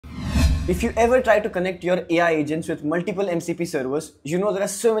If you ever try to connect your AI agents with multiple MCP servers, you know there are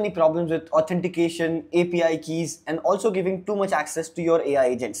so many problems with authentication, API keys, and also giving too much access to your AI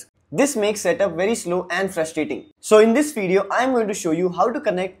agents. This makes setup very slow and frustrating. So in this video, I'm going to show you how to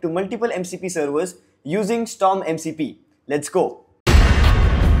connect to multiple MCP servers using stormmcp. Let's go.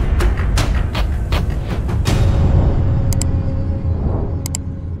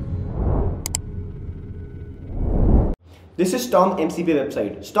 This is stormmcp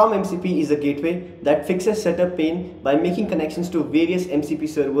website. Stormmcp is a gateway that fixes setup pain by making connections to various MCP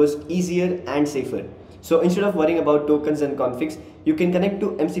servers easier and safer. So instead of worrying about tokens and configs, you can connect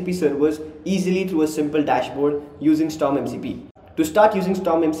to MCP servers easily through a simple dashboard using stormmcp. To start using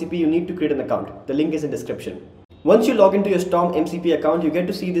stormmcp, you need to create an account. The link is in description. Once you log into your stormmcp account, you get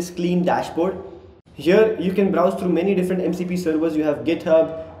to see this clean dashboard. Here you can browse through many different MCP servers. You have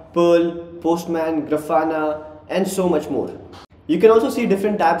GitHub, Perl, Postman, Grafana, and so much more. You can also see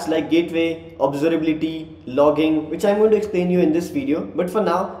different tabs like gateway, observability, logging, which I'm going to explain you in this video. But for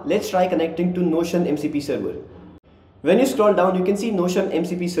now, let's try connecting to Notion MCP server. When you scroll down, you can see Notion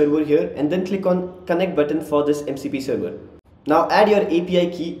MCP server here, and then click on connect button for this MCP server. Now add your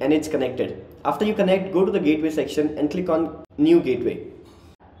API key and it's connected. After you connect, go to the gateway section and click on new gateway.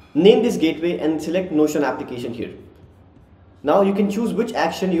 Name this gateway and select Notion application here. Now you can choose which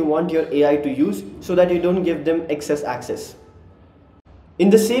action you want your AI to use so that you don't give them excess access. In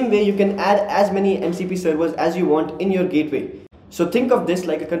the same way, you can add as many MCP servers as you want in your gateway. So think of this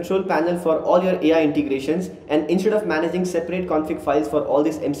like a control panel for all your AI integrations, and instead of managing separate config files for all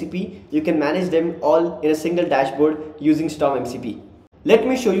this MCP, you can manage them all in a single dashboard using stormmcp. Let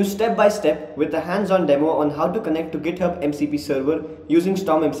me show you step by step with a hands-on demo on how to connect to GitHub MCP server using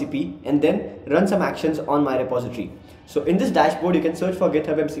stormmcp and then run some actions on my repository. So in this dashboard, you can search for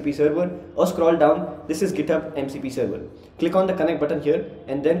GitHub MCP server or scroll down. This is GitHub MCP server. Click on the connect button here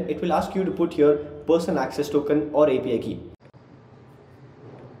and then it will ask you to put your personal access token or API key.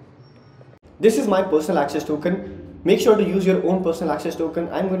 This is my personal access token. Make sure to use your own personal access token.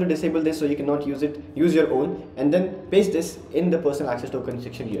 I'm going to disable this so you cannot use it. Use your own and then paste this in the personal access token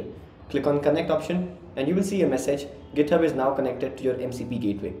section here. Click on connect option and you will see a message. GitHub is now connected to your MCP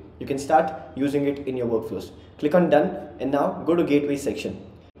gateway. You can start using it in your workflows. Click on done and now go to gateway section.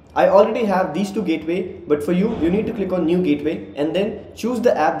 I already have these two gateway, but for you, you need to click on new gateway and then choose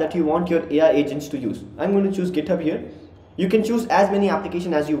the app that you want your AI agents to use. I'm going to choose GitHub here. You can choose as many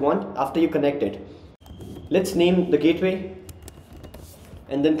applications as you want after you connect it. Let's name the gateway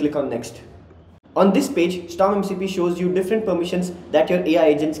and then click on next. On this page, stormmcp shows you different permissions that your AI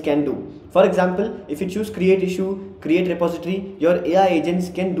agents can do. For example, if you choose create issue, create repository, your AI agents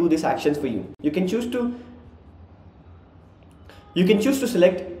can do these actions for you. You can choose to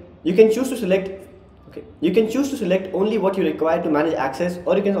select only what you require to manage access,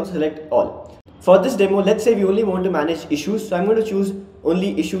 or you can also select all. For this demo, let's say we only want to manage issues, so I'm going to choose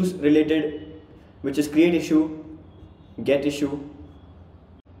only issues related, which is create issue, get issue,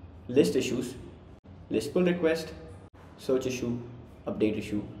 list issues, list pull request, search issue,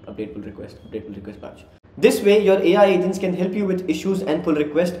 update pull request batch. This way your AI agents can help you with issues and pull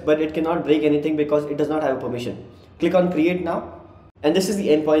request, but it cannot break anything because it does not have a permission. Click on create now, and this is the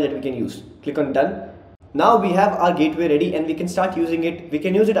endpoint that we can use. Click on done. Now we have our gateway ready and we can start using it. We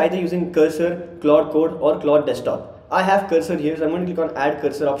can use it either using Cursor, Claude Code, or Claude Desktop. I have Cursor here, so I'm going to click on add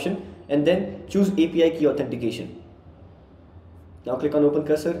cursor option and then choose API key authentication. Now click on open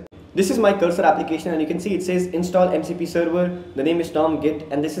cursor. This is my cursor application and you can see it says install MCP server, the name is storm git,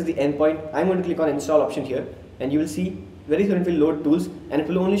 and this is the endpoint. I'm going to click on install option here and you will see very soon it will load tools and it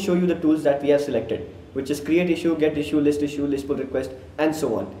will only show you the tools that we have selected, which is create issue, get issue, list pull request, and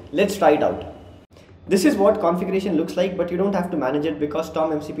so on. Let's try it out. This is what configuration looks like, but you don't have to manage it because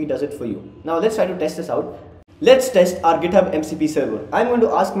stormmcp does it for you. Now let's try to test this out. Let's test our GitHub MCP server. I'm going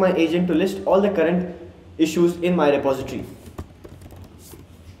to ask my agent to list all the current issues in my repository.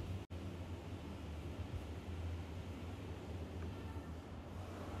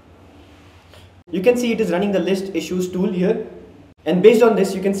 You can see it is running the list issues tool here. And based on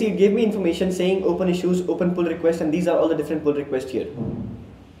this, you can see it gave me information saying open issues, open pull request, and these are all the different pull requests here.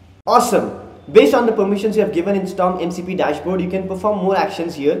 Awesome. Based on the permissions you have given in stormmcp dashboard, you can perform more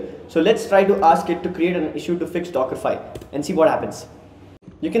actions here. So let's try to ask it to create an issue to fix Dockerfile and see what happens.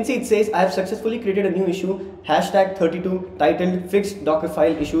 You can see it says I have successfully created a new issue, hashtag 32 titled fix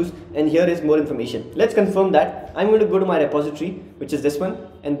Dockerfile issues, and here is more information. Let's confirm that. I'm going to go to my repository, which is this one,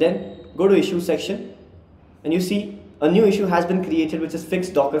 and then go to issue section, and you see a new issue has been created, which is fix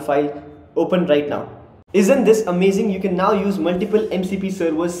Dockerfile, open right now. Isn't this amazing? You can now use multiple MCP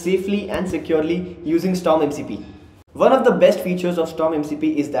servers safely and securely using stormmcp. One of the best features of Storm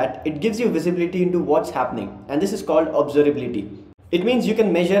MCP is that it gives you visibility into what's happening, and this is called observability. It means you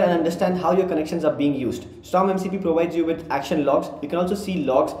can measure and understand how your connections are being used. Storm MCP provides you with action logs. You can also see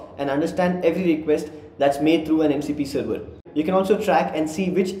logs and understand every request that's made through an MCP server. You can also track and see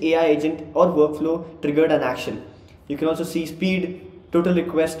which AI agent or workflow triggered an action. You can also see speed, total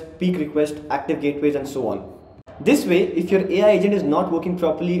request, peak request, active gateways, and so on. This way, if your AI agent is not working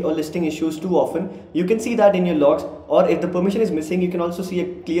properly or listing issues too often, you can see that in your logs, or if the permission is missing, you can also see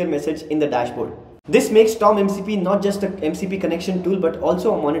a clear message in the dashboard. This makes Storm MCP not just a MCP connection tool but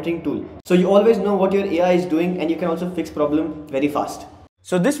also a monitoring tool. So you always know what your AI is doing and you can also fix problem very fast.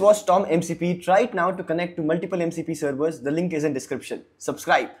 So this was Storm MCP. Try it now to connect to multiple MCP servers. The link is in description.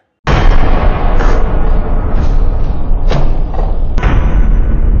 Subscribe.